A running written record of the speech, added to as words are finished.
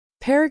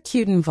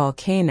Parícutin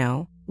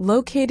Volcano,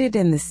 located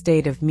in the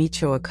state of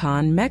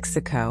Michoacán,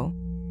 Mexico,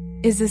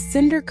 is a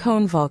cinder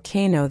cone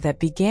volcano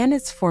that began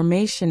its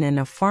formation in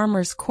a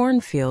farmer's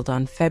cornfield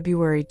on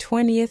February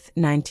 20,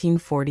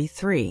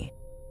 1943.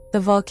 The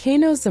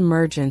volcano's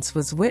emergence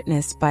was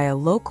witnessed by a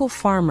local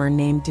farmer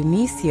named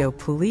Dionisio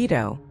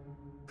Pulido,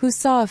 who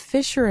saw a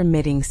fissure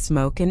emitting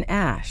smoke and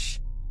ash.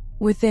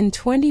 Within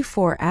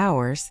 24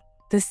 hours,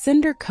 the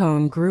cinder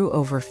cone grew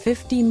over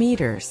 50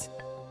 meters,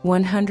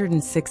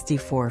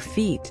 164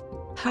 feet,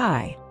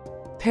 high.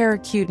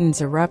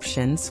 Parícutin's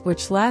eruptions,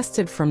 which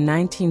lasted from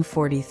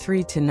 1943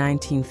 to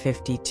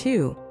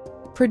 1952,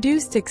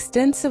 produced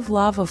extensive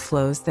lava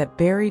flows that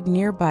buried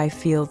nearby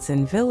fields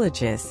and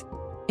villages,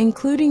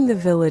 including the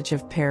village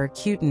of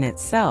Parícutin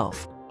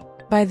itself.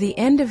 By the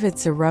end of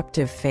its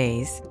eruptive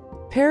phase,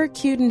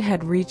 Parícutin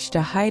had reached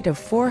a height of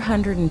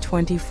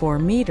 424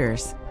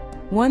 meters,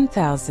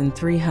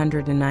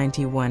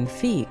 1,391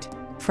 feet,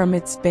 from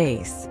its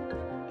base.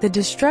 The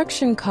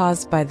destruction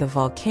caused by the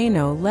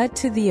volcano led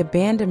to the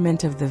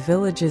abandonment of the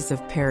villages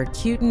of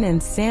Parícutin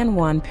and San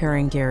Juan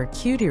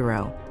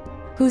Parangaricutiro,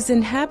 whose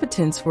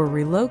inhabitants were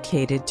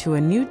relocated to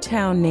a new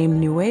town named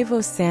Nuevo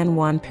San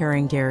Juan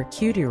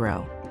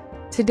Parangaricutiro.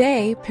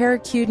 Today,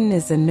 Parícutin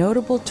is a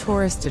notable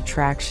tourist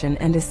attraction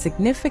and a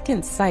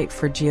significant site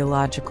for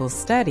geological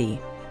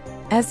study,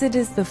 as it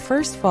is the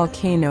first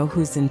volcano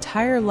whose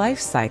entire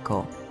life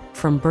cycle,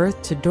 from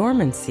birth to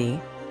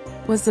dormancy,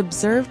 was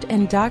observed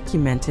and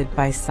documented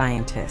by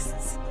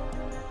scientists.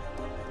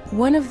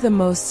 One of the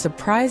most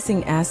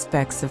surprising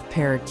aspects of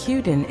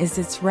Parícutin is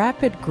its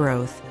rapid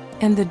growth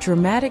and the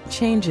dramatic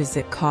changes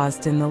it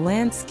caused in the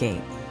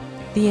landscape.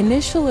 The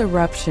initial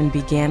eruption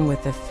began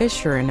with a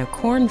fissure in a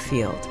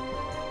cornfield,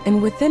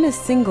 and within a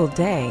single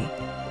day,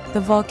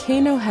 the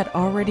volcano had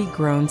already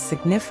grown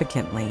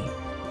significantly.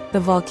 The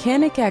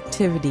volcanic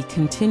activity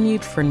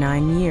continued for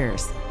 9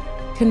 years,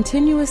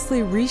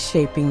 continuously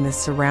reshaping the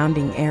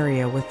surrounding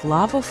area with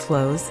lava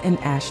flows and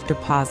ash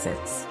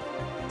deposits.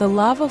 The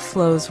lava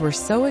flows were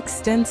so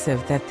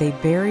extensive that they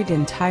buried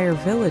entire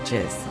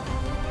villages,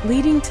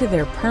 leading to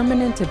their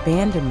permanent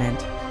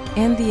abandonment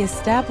and the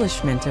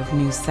establishment of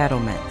new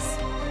settlements.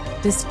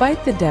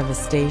 Despite the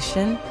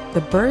devastation,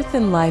 the birth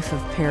and life of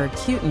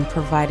Parícutin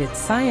provided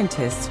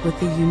scientists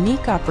with a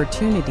unique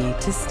opportunity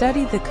to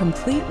study the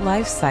complete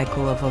life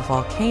cycle of a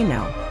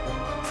volcano,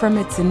 from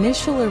its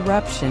initial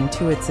eruption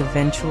to its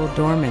eventual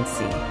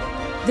dormancy.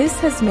 This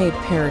has made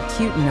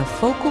Parícutin a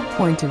focal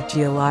point of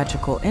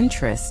geological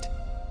interest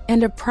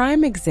and a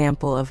prime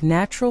example of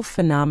natural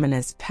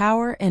phenomana's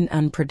power and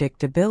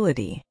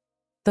unpredictability.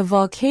 The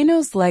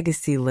volcano's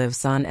legacy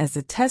lives on as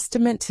a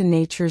testament to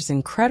nature's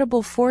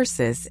incredible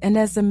forces and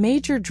as a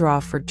major draw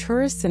for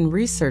tourists and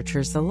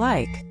researchers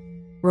alike.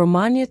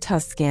 Romagna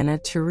Toscana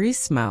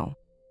Turismo.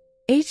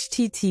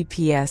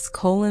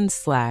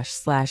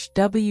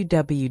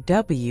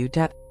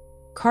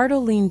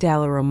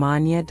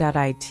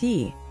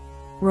 https://www.cartolinedallaromagna.it.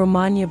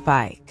 Romagna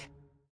Bike.